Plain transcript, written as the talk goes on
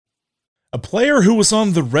A player who was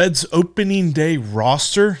on the Reds opening day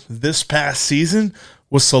roster this past season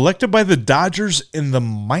was selected by the Dodgers in the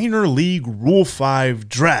minor league Rule 5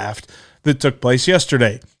 draft that took place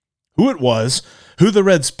yesterday. Who it was, who the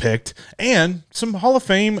Reds picked, and some Hall of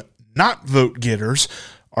Fame not vote getters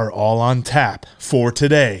are all on tap for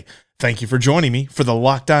today. Thank you for joining me for the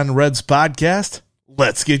Locked On Reds podcast.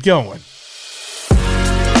 Let's get going.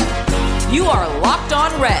 You are Locked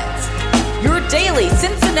On Reds, your daily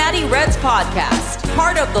Cincinnati Reds podcast,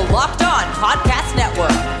 part of the Locked On Podcast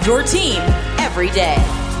Network, your team every day.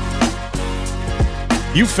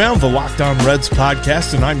 You found the Locked On Reds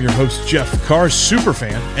podcast, and I'm your host, Jeff Carr,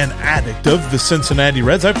 superfan and addict of the Cincinnati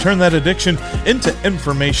Reds. I've turned that addiction into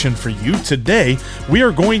information for you. Today, we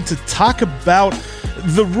are going to talk about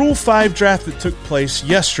the Rule 5 draft that took place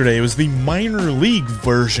yesterday. It was the minor league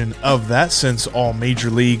version of that, since all major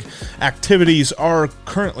league activities are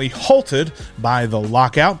currently halted by the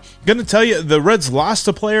lockout. Going to tell you, the Reds lost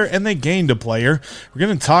a player and they gained a player. We're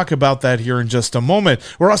going to talk about that here in just a moment.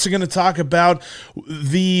 We're also going to talk about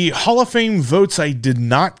the Hall of Fame votes I did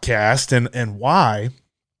not cast and why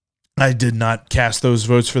I did not cast those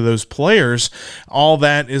votes for those players. All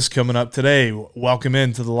that is coming up today. Welcome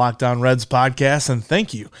into the Locked On Reds podcast, and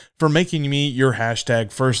thank you for making me your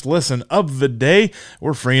hashtag first listen of the day.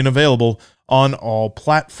 We're free and available on all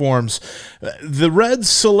platforms. The Reds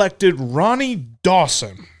selected Ronnie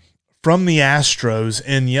Dawson from the Astros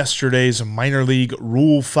in yesterday's minor league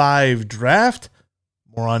Rule 5 draft.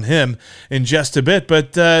 More on him in just a bit,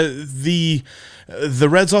 but the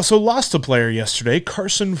Reds also lost a player yesterday.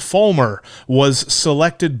 Carson Fulmer was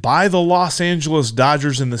selected by the Los Angeles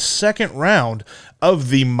Dodgers in the second round of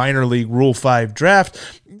the minor league Rule 5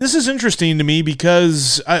 draft. This is interesting to me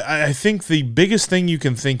because I think the biggest thing you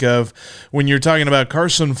can think of when you're talking about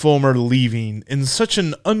Carson Fulmer leaving in such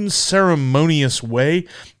an unceremonious way,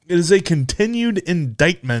 it is a continued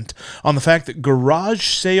indictment on the fact that garage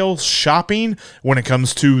sale shopping, when it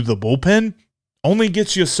comes to the bullpen, only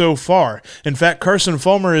gets you so far. In fact, Carson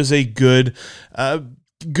Fulmer is a good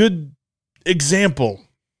example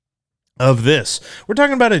of this. We're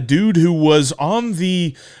talking about a dude who was on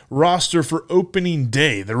the roster for opening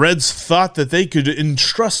day. The Reds thought that they could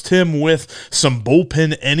entrust him with some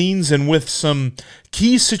bullpen innings and with some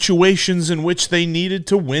key situations in which they needed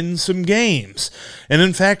to win some games. And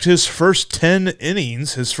in fact, his first 10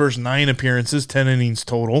 innings, his first 9 appearances, 10 innings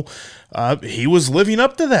total, he was living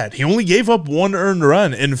up to that. He only gave up 1 earned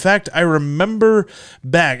run. In fact, I remember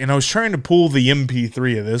back, and I was trying to pull the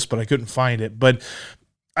MP3 of this, but I couldn't find it, but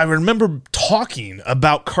I remember talking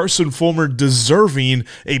about Carson Fulmer deserving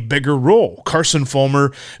a bigger role. Carson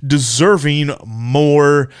Fulmer deserving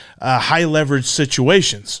more high-leverage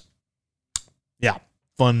situations. Yeah,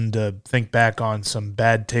 fun to think back on some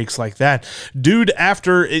bad takes like that. Dude,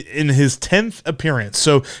 in his 10th appearance,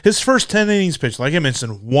 so his first 10 innings pitched, like I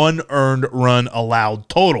mentioned, 1 earned run allowed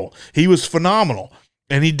total. He was phenomenal,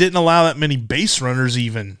 and he didn't allow that many base runners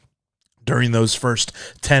even during those first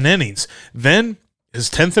 10 innings. Then his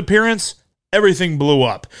 10th appearance, everything blew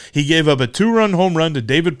up. He gave up a 2-run home run to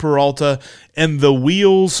David Peralta, and the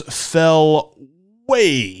wheels fell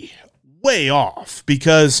way, way off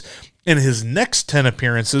because in his next 10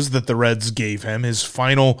 appearances that the Reds gave him, his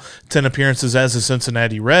final 10 appearances as a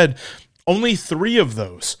Cincinnati Red, only 3 of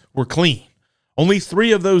those were clean. Only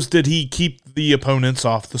 3 of those did he keep the opponents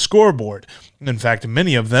off the scoreboard. In fact,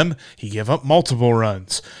 many of them, he gave up multiple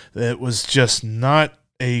runs. It was just not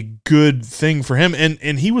a good thing for him,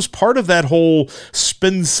 and he was part of that whole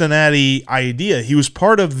Cincinnati idea. He was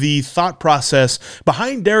part of the thought process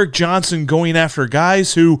behind Derek Johnson going after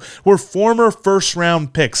guys who were former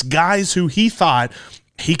first-round picks, guys who he thought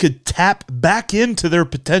he could tap back into their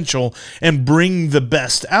potential and bring the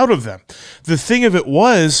best out of them. The thing of it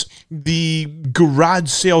was, the garage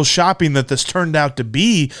sale shopping that this turned out to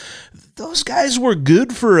be, those guys were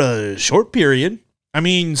good for a short period. I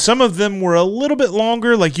mean, some of them were a little bit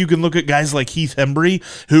longer, like you can look at guys like Heath Hembree,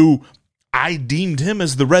 who I deemed him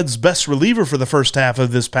as the Reds' best reliever for the first half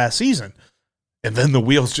of this past season. And then the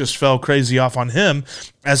wheels just fell crazy off on him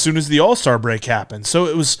as soon as the All-Star break happened. So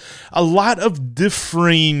it was a lot of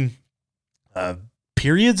differing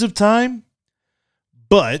periods of time,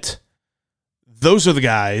 but those are the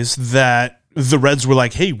guys that the Reds were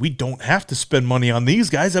like, hey, we don't have to spend money on these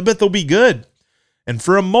guys. I bet they'll be good. And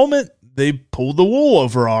for a moment, they pulled the wool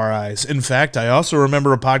over our eyes. In fact, I also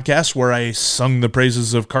remember a podcast where I sung the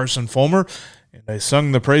praises of Carson Fulmer and I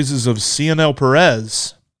sung the praises of Cionel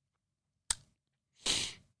Perez.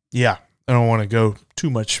 Yeah, I don't want to go too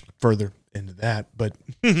much further into that. But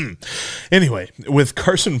anyway, with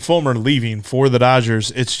Carson Fulmer leaving for the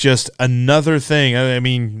Dodgers, it's just another thing. I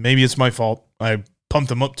mean, maybe it's my fault. I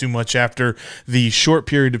pumped him up too much after the short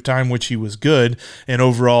period of time which he was good and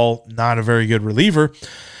overall not a very good reliever.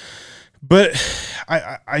 But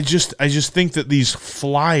I just think that these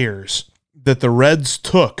flyers that the Reds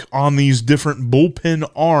took on these different bullpen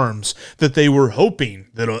arms that they were hoping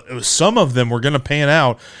that some of them were going to pan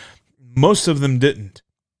out, most of them didn't.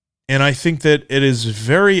 And I think that it is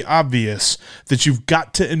very obvious that you've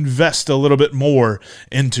got to invest a little bit more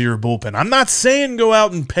into your bullpen. I'm not saying go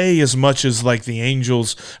out and pay as much as like the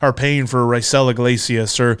Angels are paying for Raisel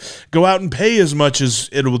Iglesias, or go out and pay as much as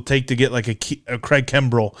it will take to get like a Craig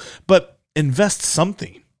Kimbrell, but invest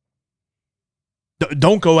something.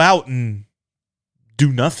 Don't go out and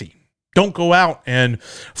do nothing. Don't go out and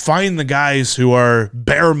find the guys who are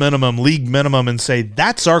bare minimum, league minimum, and say,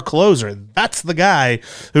 that's our closer. That's the guy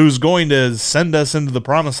who's going to send us into the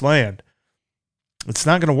promised land. It's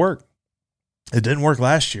not going to work. It didn't work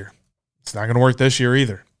last year. It's not going to work this year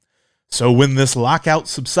either. So when this lockout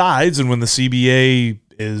subsides and when the CBA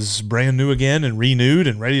is brand new again and renewed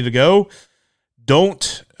and ready to go,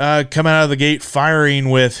 don't come out of the gate firing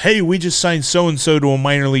with, hey, we just signed so-and-so to a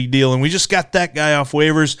minor league deal, and we just got that guy off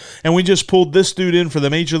waivers, and we just pulled this dude in for the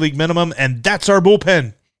major league minimum, and that's our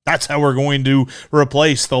bullpen. That's how we're going to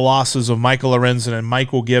replace the losses of Michael Lorenzen and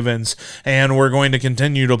Michael Givens, and we're going to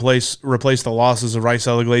continue to replace the losses of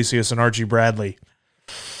Raisel Iglesias and Archie Bradley.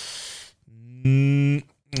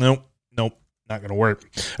 Nope. Not going to work.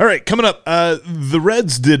 All right, coming up, the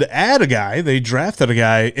Reds did add a guy. They drafted a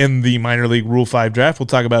guy in the minor league Rule 5 draft. We'll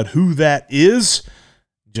talk about who that is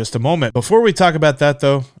in just a moment. Before we talk about that,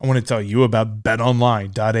 though, I want to tell you about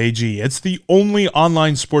betonline.ag. It's the only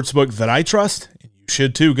online sportsbook that I trust, and you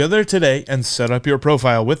should too. Go there today and set up your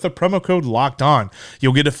profile with the promo code LOCKEDON.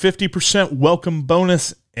 You'll get a 50% welcome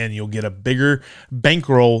bonus, and you'll get a bigger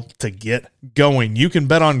bankroll to get going. You can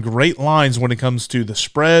bet on great lines when it comes to the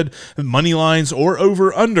spread, money lines, or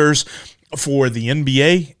over-unders for the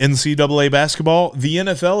NBA, NCAA basketball, the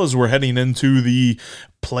NFL, as we're heading into the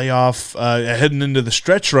playoff, heading into the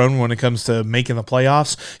stretch run when it comes to making the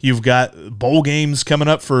playoffs. You've got bowl games coming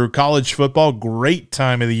up for college football. Great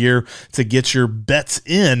time of the year to get your bets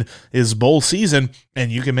in is bowl season,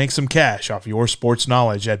 and you can make some cash off your sports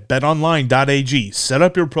knowledge at betonline.ag. Set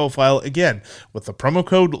up your profile again with the promo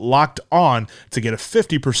code LOCKEDON to get a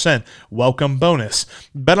 50% welcome bonus.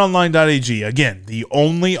 Betonline.ag, again, the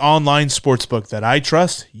only online sportsbook that I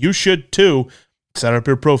trust. You should too. Set up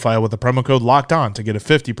your profile with the promo code LOCKEDON to get a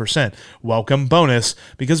 50% welcome bonus,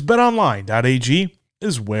 because betonline.ag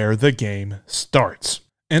is where the game starts.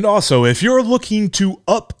 And also, if you're looking to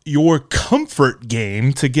up your comfort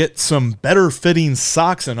game to get some better fitting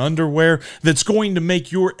socks and underwear that's going to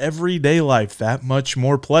make your everyday life that much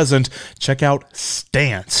more pleasant, check out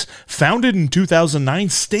Stance. Founded in 2009,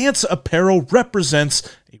 Stance Apparel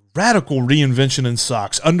represents a radical reinvention in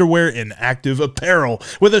socks, underwear, and active apparel.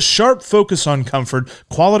 With a sharp focus on comfort,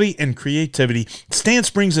 quality, and creativity, Stance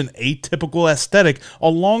brings an atypical aesthetic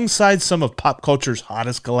alongside some of pop culture's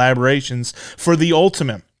hottest collaborations for the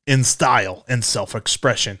ultimate in style and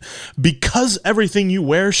self-expression. Because everything you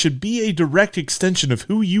wear should be a direct extension of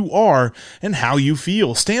who you are and how you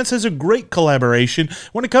feel. Stance has a great collaboration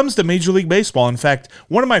when it comes to Major League Baseball. In fact,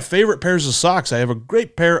 one of my favorite pairs of socks, I have a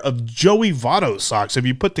great pair of Joey Votto socks. If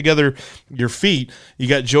you put together your feet, you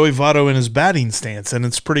got Joey Votto in his batting stance, and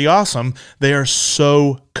it's pretty awesome. They are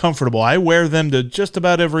so comfortable. I wear them to just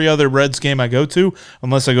about every other Reds game I go to,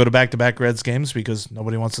 unless I go to back-to-back Reds games because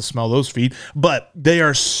nobody wants to smell those feet. But they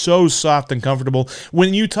are so soft and comfortable.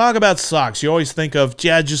 When you talk about socks, you always think of,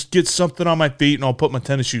 just get something on my feet and I'll put my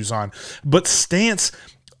tennis shoes on. But Stance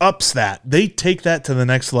ups that. They take that to the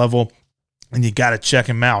next level, and you got to check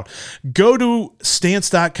them out. Go to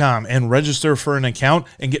stance.com and register for an account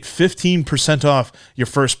and get 15% off your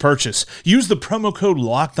first purchase. Use the promo code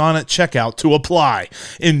LOCKEDON at checkout to apply.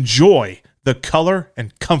 Enjoy the color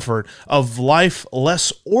and comfort of life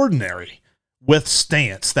less ordinary with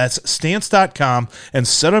Stance. That's stance.com, and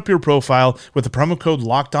set up your profile with the promo code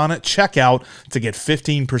LOCKEDON at checkout to get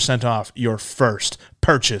 15% off your first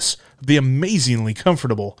purchase. The amazingly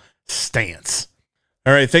comfortable Stance.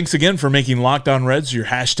 All right, thanks again for making Locked On Reds your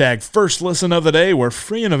hashtag first listen of the day. We're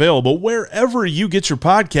free and available wherever you get your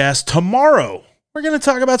podcast. Tomorrow, we're going to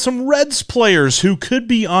talk about some Reds players who could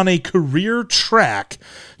be on a career track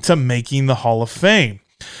to making the Hall of Fame.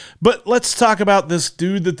 But let's talk about this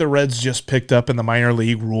dude that the Reds just picked up in the minor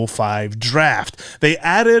league Rule 5 draft. They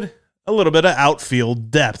added a little bit of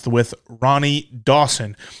outfield depth with Ronnie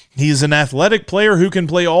Dawson. He's an athletic player who can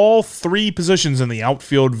play all three positions in the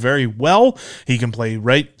outfield very well. He can play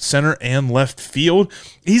right, center, and left field.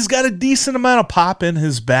 He's got a decent amount of pop in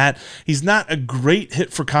his bat. He's not a great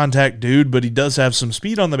hit for contact dude, but he does have some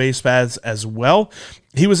speed on the base paths as well.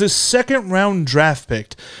 He was a second-round draft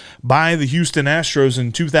pick by the Houston Astros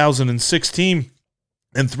in 2016.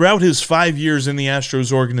 And throughout his 5 years in the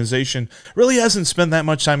Astros organization, really hasn't spent that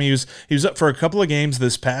much time. He was up for a couple of games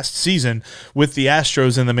this past season with the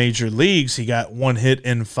Astros in the major leagues. He got 1 hit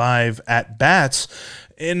in 5 at-bats.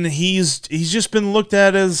 And he's just been looked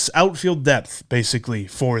at as outfield depth, basically,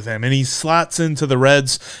 for them. And he slots into the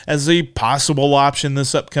Reds as a possible option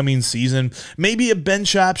this upcoming season. Maybe a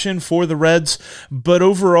bench option for the Reds. But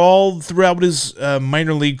overall, throughout his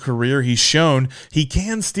minor league career, he's shown he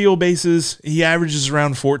can steal bases. He averages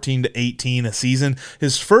around 14 to 18 a season.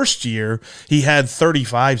 His first year, he had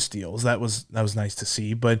 35 steals. That was nice to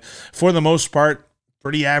see. But for the most part,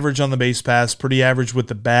 pretty average on the base paths, pretty average with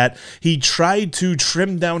the bat. He tried to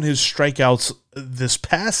trim down his strikeouts this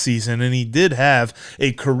past season, and he did have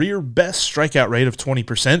a career best strikeout rate of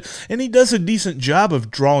 20%, and he does a decent job of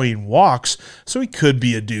drawing walks, so he could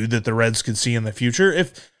be a dude that the Reds could see in the future.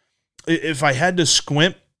 If I had to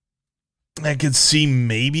squint, I could see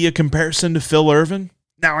maybe a comparison to Phil Ervin.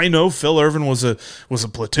 Now, I know Phil Ervin was a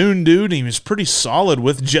platoon dude. He was pretty solid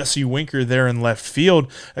with Jesse Winker there in left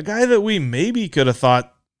field, a guy that we maybe could have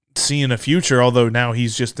thought see in a future, although now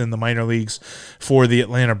he's just in the minor leagues for the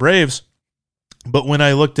Atlanta Braves. But when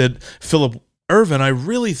I looked at Philip Ervin, I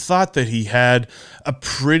really thought that he had a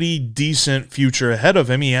pretty decent future ahead of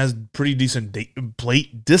him. He has pretty decent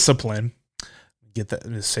plate discipline. Get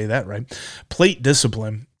that, say that right. Plate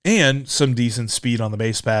discipline. And some decent speed on the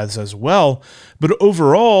base paths as well. But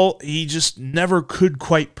overall, he just never could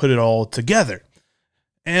quite put it all together.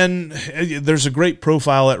 And there's a great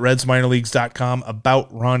profile at RedsMinorLeagues.com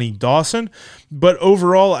about Ronnie Dawson. But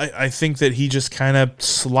overall, I think that he just kind of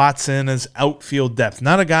slots in as outfield depth.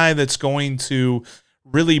 Not a guy that's going to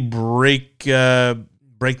really break the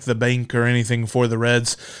bank or anything for the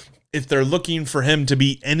Reds. If they're looking for him to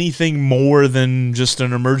be anything more than just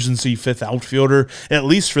an emergency fifth outfielder, at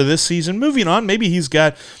least for this season, moving on, maybe he's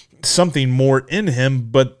got something more in him,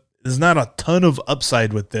 but there's not a ton of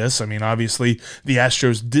upside with this. I mean, obviously, the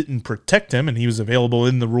Astros didn't protect him, and he was available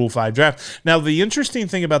in the Rule 5 draft. Now, the interesting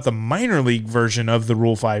thing about the minor league version of the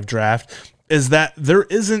Rule 5 draft is that there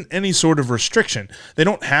isn't any sort of restriction. They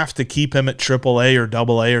don't have to keep him at AAA or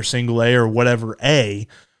AA or single A or whatever A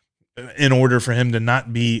in order for him to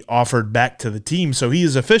not be offered back to the team. So he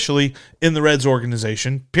is officially in the Reds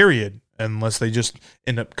organization, period, unless they just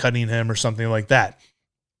end up cutting him or something like that.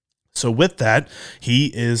 So with that, he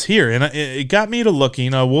is here. And it got me to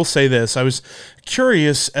looking. I will say this. I was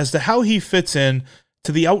curious as to how he fits in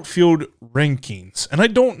to the outfield rankings. And I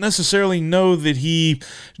don't necessarily know that he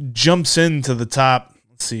jumps into the top,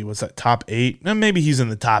 let's see, what's that, top 8? Maybe he's in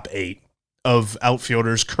the top 8 of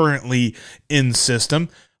outfielders currently in system.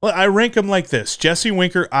 Well, I rank him like this. Jesse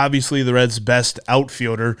Winker, obviously the Reds' best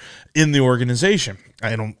outfielder in the organization.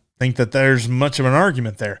 I don't think that there's much of an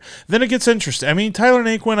argument there. Then it gets interesting. I mean, Tyler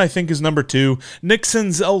Naquin, I think, is number 2. Nick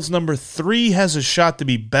Senzel's number 3 has a shot to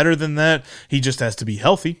be better than that. He just has to be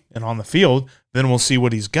healthy and on the field. Then we'll see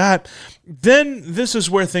what he's got. Then this is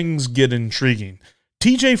where things get intriguing.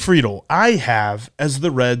 TJ Friedl, I have as the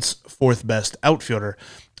Reds' 4th best outfielder.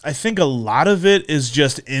 I think a lot of it is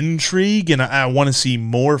just intrigue, and I want to see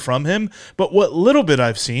more from him. But what little bit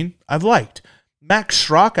I've seen, I've liked. Max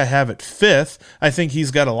Schrock, I have at 5th. I think he's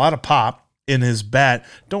got a lot of pop in his bat.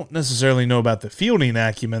 Don't necessarily know about the fielding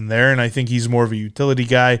acumen there, and I think he's more of a utility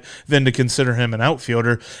guy than to consider him an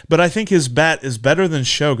outfielder. But I think his bat is better than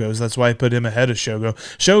Shogo's. That's why I put him ahead of Shogo.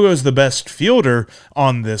 Shogo's the best fielder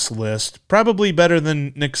on this list. Probably better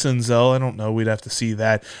than Nick Senzel. I don't know. We'd have to see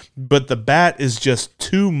that. But the bat is just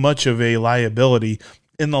too much of a liability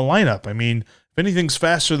in the lineup. I mean, if anything's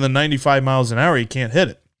faster than 95 miles an hour, you can't hit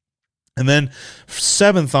it. And then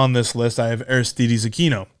 7th on this list, I have Aristides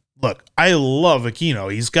Aquino. Look, I love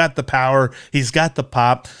Aquino. He's got the power, he's got the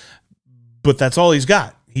pop, but that's all he's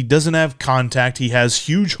got. He doesn't have contact. He has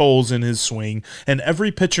huge holes in his swing, and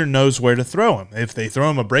every pitcher knows where to throw him. If they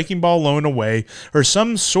throw him a breaking ball low and away or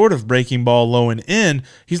some sort of breaking ball low and in,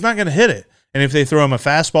 he's not going to hit it. And if they throw him a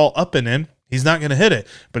fastball up and in, he's not going to hit it,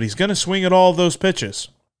 but he's going to swing at all of those pitches.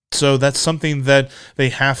 So that's something that they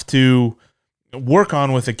have to work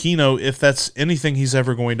on with Aquino if that's anything he's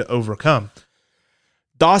ever going to overcome.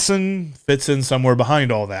 Dawson fits in somewhere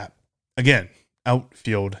behind all that. Again,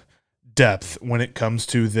 outfield depth when it comes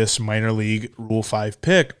to this minor league Rule 5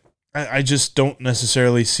 pick. I just don't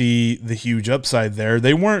necessarily see the huge upside there.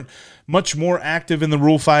 They weren't much more active in the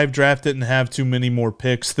Rule 5 draft, didn't have too many more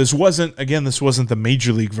picks. This wasn't the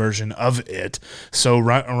Major League version of it. So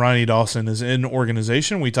Ronnie Dawson is in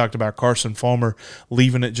organization. We talked about Carson Fulmer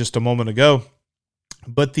leaving it just a moment ago.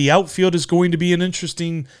 But the outfield is going to be an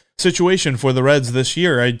interesting situation for the Reds this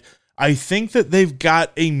year. I think that they've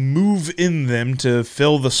got a move in them to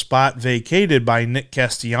fill the spot vacated by Nick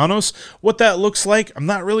Castellanos. What that looks like, I'm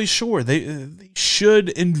not really sure. They should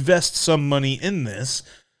invest some money in this.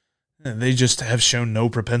 They just have shown no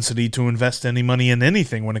propensity to invest any money in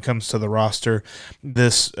anything when it comes to the roster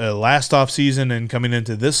this last offseason and coming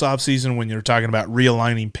into this offseason when you're talking about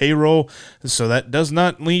realigning payroll. So that does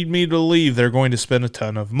not lead me to believe they're going to spend a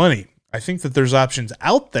ton of money. I think that there's options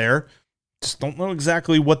out there. Just don't know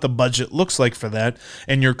exactly what the budget looks like for that.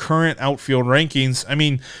 And your current outfield rankings, I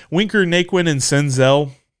mean, Winker, Naquin, and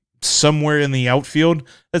Senzel somewhere in the outfield,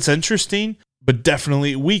 that's interesting, but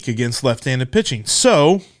definitely weak against left-handed pitching.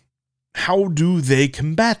 So how do they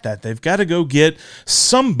combat that? They've got to go get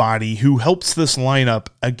somebody who helps this lineup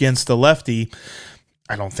against a lefty.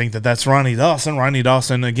 I don't think that that's Ronnie Dawson. Ronnie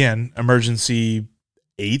Dawson, again, emergency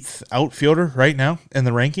 8th outfielder right now in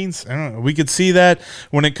the rankings. I don't know. We could see that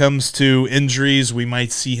when it comes to injuries. We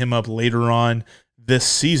might see him up later on this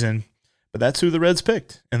season, but that's who the Reds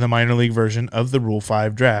picked in the minor league version of the Rule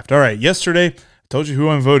 5 draft. All right, yesterday I told you who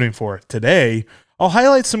I'm voting for. Today, I'll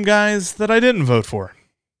highlight some guys that I didn't vote for.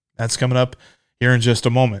 That's coming up here in just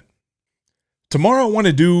a moment. Tomorrow I want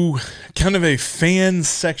to do kind of a fan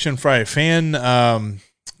section Friday.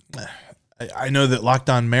 I know that Locked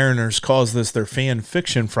On Mariners calls this their Fan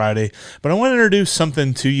Fiction Friday, but I want to introduce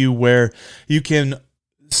something to you where you can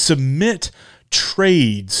submit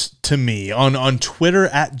trades to me on Twitter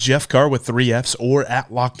at Jeff Carr with 3 Fs or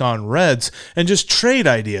at Locked On Reds, and just trade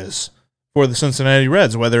ideas for the Cincinnati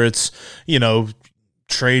Reds, whether it's,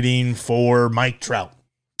 trading for Mike Trout,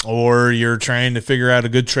 or you're trying to figure out a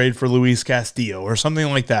good trade for Luis Castillo or something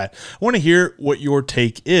like that. I want to hear what your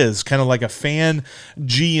take is, kind of like a fan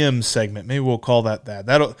GM segment. Maybe we'll call that.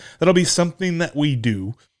 That'll be something that we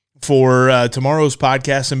do for tomorrow's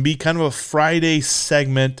podcast and be kind of a Friday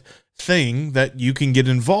segment thing that you can get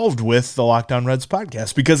involved with the Locked On Reds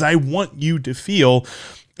podcast, because I want you to feel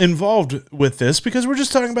involved with this, because we're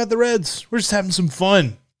just talking about the Reds. We're just having some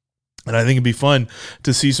fun. And I think it'd be fun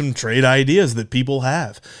to see some trade ideas that people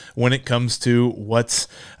have when it comes to what's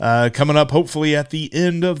coming up, hopefully at the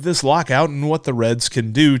end of this lockout, and what the Reds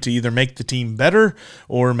can do to either make the team better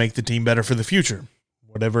or make the team better for the future.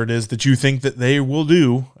 Whatever it is that you think that they will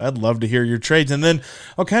do, I'd love to hear your trades. And then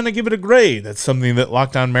I'll kind of give it a grade. That's something that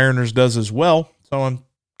Locked On Mariners does as well. So I'm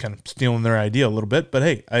kind of stealing their idea a little bit. But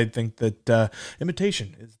hey, I think that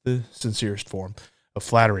imitation is the sincerest form of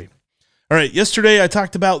flattery. All right, yesterday I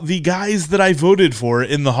talked about the guys that I voted for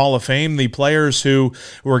in the Hall of Fame, the players who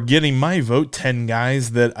were getting my vote, 10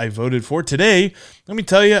 guys that I voted for. Today, let me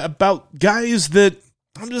tell you about guys that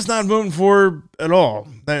I'm just not voting for at all.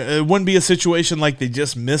 It wouldn't be a situation like they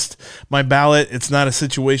just missed my ballot. It's not a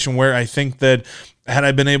situation where I think that had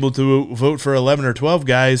I been able to vote for 11 or 12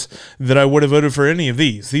 guys that I would have voted for any of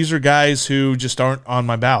these. These are guys who just aren't on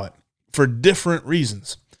my ballot for different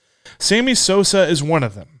reasons. Sammy Sosa is one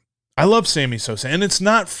of them. I love Sammy Sosa, and it's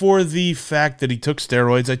not for the fact that he took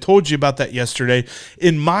steroids. I told you about that yesterday.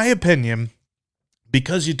 In my opinion,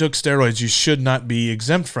 because you took steroids, you should not be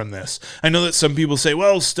exempt from this. I know that some people say,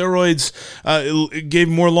 well, steroids it gave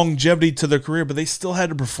more longevity to their career, but they still had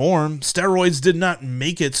to perform. Steroids did not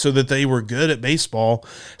make it so that they were good at baseball.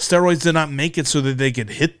 Steroids did not make it so that they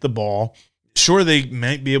could hit the ball. Sure, they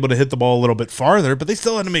might be able to hit the ball a little bit farther, but they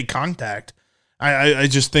still had to make contact. I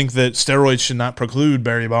just think that steroids should not preclude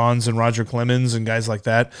Barry Bonds and Roger Clemens and guys like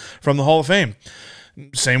that from the Hall of Fame.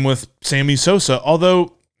 Same with Sammy Sosa,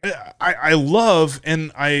 although I love,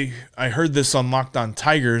 and I heard this on Locked On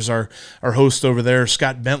Tigers, our host over there,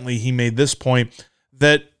 Scott Bentley, he made this point,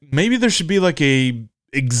 that maybe there should be like a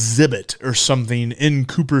exhibit or something in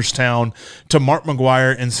Cooperstown to Mark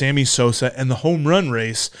McGwire and Sammy Sosa and the home run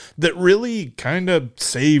race that really kind of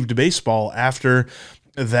saved baseball after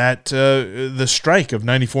that the strike of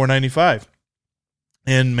 94-95.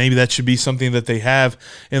 And maybe that should be something that they have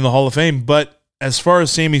in the Hall of Fame. But as far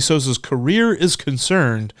as Sammy Sosa's career is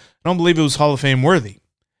concerned, I don't believe it was Hall of Fame worthy.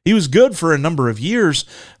 He was good for a number of years,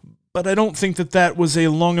 but I don't think that that was a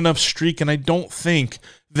long enough streak, and I don't think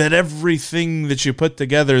that everything that you put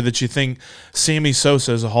together that you think Sammy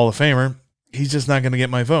Sosa is a Hall of Famer, he's just not going to get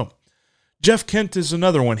my vote. Jeff Kent is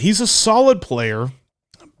another one. He's a solid player.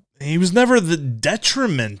 He was never the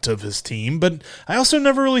detriment of his team, but I also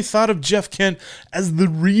never really thought of Jeff Kent as the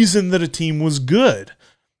reason that a team was good.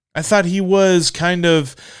 I thought he was kind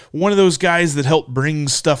of one of those guys that helped bring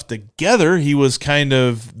stuff together. He was kind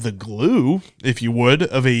of the glue, if you would,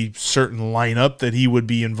 of a certain lineup that he would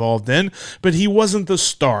be involved in, but he wasn't the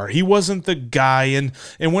star. He wasn't the guy. And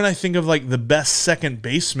when I think of like the best second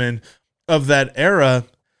baseman of that era,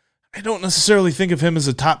 I don't necessarily think of him as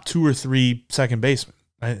a top 2 or 3 second baseman.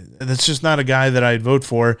 That's just not a guy that I'd vote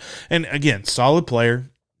for. And again, solid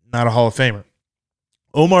player, not a Hall of Famer.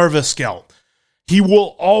 Omar Vizquel. He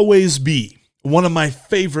will always be one of my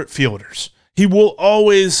favorite fielders. He will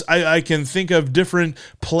always, I can think of different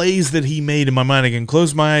plays that he made in my mind. I can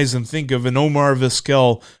close my eyes and think of an Omar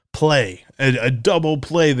Vizquel play, a double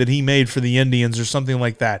play that he made for the Indians or something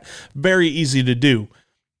like that. Very easy to do.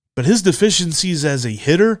 But his deficiencies as a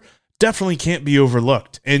hitter definitely can't be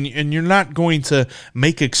overlooked. And you're not going to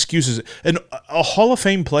make excuses. And a Hall of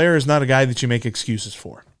Fame player is not a guy that you make excuses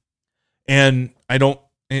for. And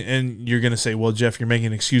you're going to say, well, Jeff, you're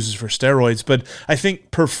making excuses for steroids. But I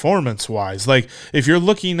think performance-wise, like if you're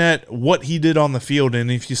looking at what he did on the field, and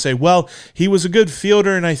if you say, well, he was a good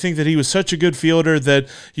fielder, and I think that he was such a good fielder that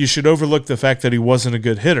you should overlook the fact that he wasn't a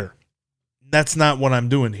good hitter. That's not what I'm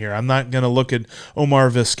doing here. I'm not going to look at Omar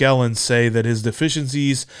Vizquel and say that his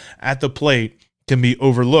deficiencies at the plate can be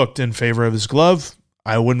overlooked in favor of his glove.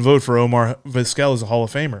 I wouldn't vote for Omar Vizquel as a Hall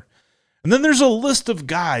of Famer. And then there's a list of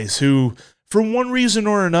guys who, for one reason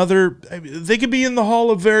or another, they could be in the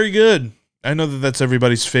Hall of Very Good. I know that that's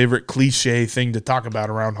everybody's favorite cliche thing to talk about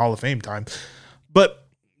around Hall of Fame time, but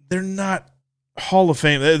they're not Hall of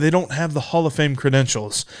Fame. They don't have the Hall of Fame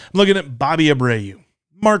credentials. I'm looking at Bobby Abreu,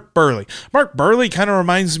 Mark Buehrle. Mark Buehrle kind of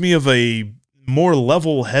reminds me of a more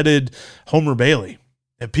level-headed Homer Bailey.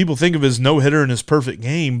 And people think of his no-hitter and his perfect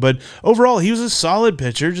game, but overall, he was a solid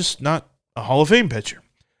pitcher, just not a Hall of Fame pitcher.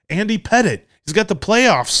 Andy Pettitte, he's got the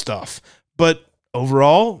playoff stuff, but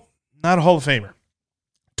overall, not a Hall of Famer.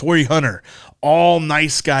 Torrey Hunter, all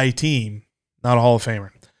nice guy team, not a Hall of Famer.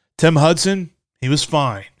 Tim Hudson, he was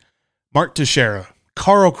fine. Mark Teixeira,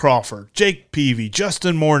 Carl Crawford, Jake Peavy,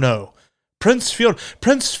 Justin Morneau, Prince Fielder.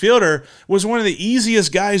 Prince Fielder was one of the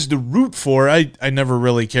easiest guys to root for. I never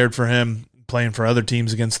really cared for him playing for other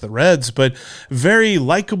teams against the Reds, but very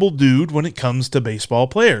likable dude when it comes to baseball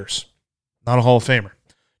players. Not a Hall of Famer.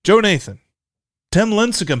 Joe Nathan. Tim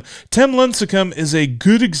Lincecum. Tim Lincecum is a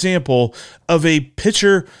good example of a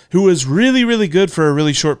pitcher who was really, really good for a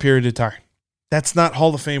really short period of time. That's not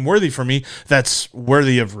Hall of Fame worthy for me. That's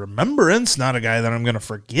worthy of remembrance, not a guy that I'm going to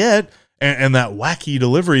forget, and that wacky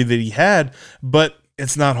delivery that he had, but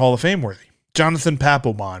it's not Hall of Fame worthy. Jonathan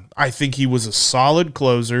Papelbon. I think he was a solid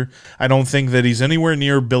closer. I don't think that he's anywhere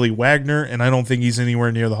near Billy Wagner, and I don't think he's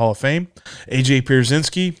anywhere near the Hall of Fame. A.J.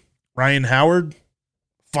 Pierzynski, Ryan Howard,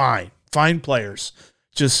 fine players,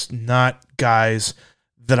 just not guys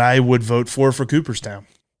that I would vote for Cooperstown.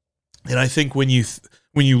 And I think when you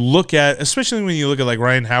look at, especially when you look at like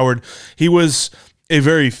Ryan Howard, he was a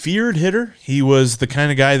very feared hitter. He was the kind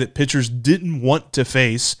of guy that pitchers didn't want to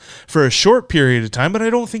face for a short period of time, but I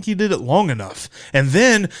don't think he did it long enough. And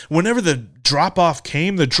then whenever the drop-off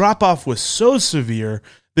came, the drop-off was so severe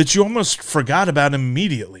that you almost forgot about him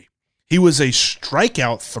immediately. He was a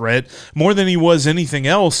strikeout threat more than he was anything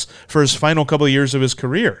else for his final couple of years of his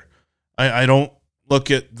career. I don't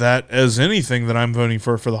look at that as anything that I'm voting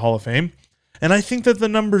for the Hall of Fame. And I think that the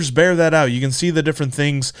numbers bear that out. You can see the different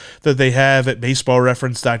things that they have at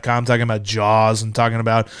baseballreference.com, talking about Jaws and talking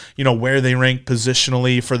about, where they rank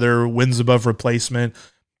positionally for their wins above replacement.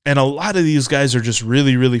 And a lot of these guys are just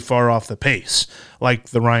really, really far off the pace, like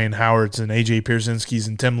the Ryan Howards and A.J. Pierzynskis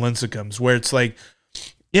and Tim Lincecums, where it's like,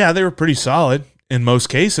 yeah, they were pretty solid in most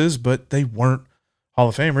cases, but they weren't Hall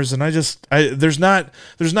of Famers. And there's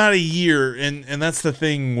not a year, and that's the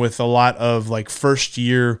thing with a lot of like first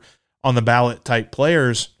year on the ballot type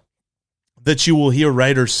players, that you will hear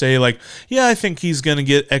writers say like, yeah, I think he's going to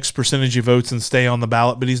get X percentage of votes and stay on the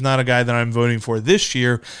ballot, but he's not a guy that I'm voting for this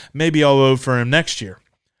year. Maybe I'll vote for him next year.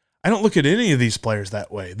 I don't look at any of these players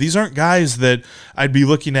that way. These aren't guys that I'd be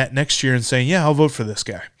looking at next year and saying, yeah, I'll vote for this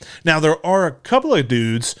guy. Now, there are a couple of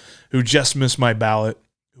dudes who just missed my ballot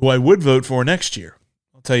who I would vote for next year.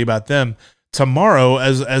 I'll tell you about them tomorrow,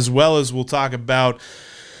 as well as we'll talk about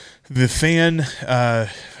the fan.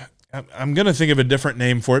 I'm going to think of a different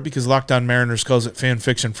name for it because Locked On Mariners calls it Fan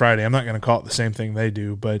Fiction Friday. I'm not going to call it the same thing they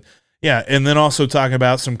do, but yeah. And then also talk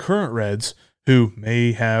about some current Reds who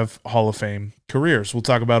may have Hall of Fame careers. We'll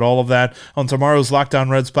talk about all of that on tomorrow's Locked On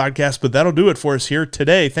Reds podcast, but that'll do it for us here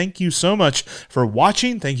today. Thank you so much for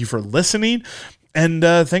watching. Thank you for listening. And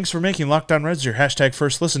thanks for making Locked On Reds your hashtag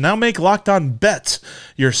first listen. Now make Locked On Bets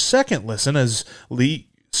your second listen as Lee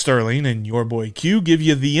Sterling and your boy Q give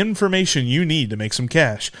you the information you need to make some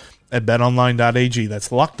cash at betonline.ag.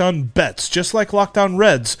 That's Locked On Bets, just like Locked On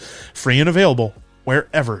Reds, free and available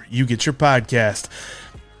wherever you get your podcast.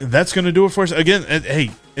 That's going to do it for us. Again,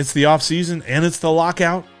 hey, it's the off season and it's the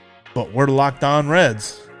lockout, but we're Locked On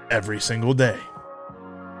Reds every single day.